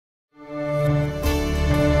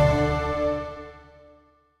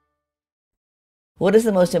What is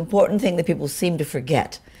the most important thing that people seem to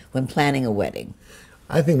forget when planning a wedding?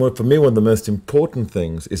 I think for me, one of the most important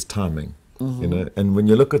things is timing. You know, and when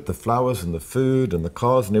you look at the flowers and the food and the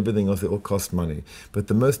cars and everything else, they all cost money. But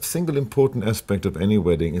the most single important aspect of any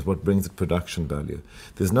wedding is what brings it production value.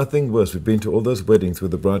 There's nothing worse. We've been to all those weddings where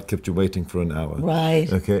the bride kept you waiting for an hour.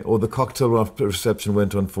 Right. Okay. Or the cocktail reception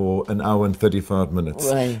went on for an hour and 35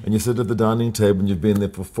 minutes. Right. And you sit at the dining table and you've been there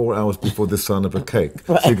for 4 hours before the sign of a cake.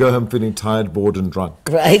 Right. So you go home feeling tired, bored, and drunk.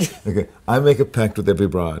 Right. Okay. I make a pact with every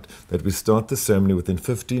bride that we start the ceremony within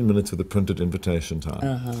 15 minutes with a printed invitation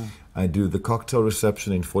time. I do the cocktail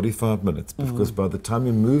reception in 45 minutes because by the time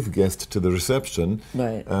you move guests to the reception,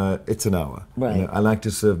 Right. It's an hour. Right. You know, I like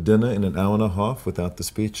to serve dinner in an hour and a half without the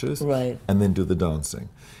speeches, Right. and then do the dancing.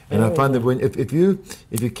 And I find that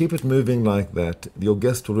if you keep it moving like that, your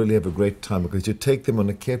guests will really have a great time because you take them on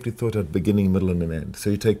a carefully thought out beginning, middle, and an end. So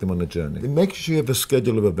you take them on a journey. Make sure you have a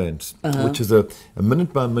schedule of events, which is a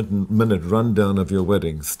minute by minute rundown of your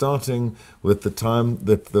wedding, starting with the time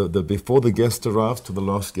that the before the guest arrives to the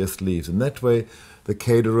last guest leaves. And that way, the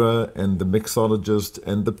caterer and the mixologist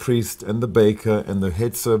and the priest and the baker and the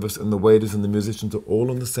head service and the waiters and the musicians are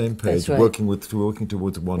all on the same page, That's right. working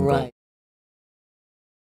towards one goal. Right.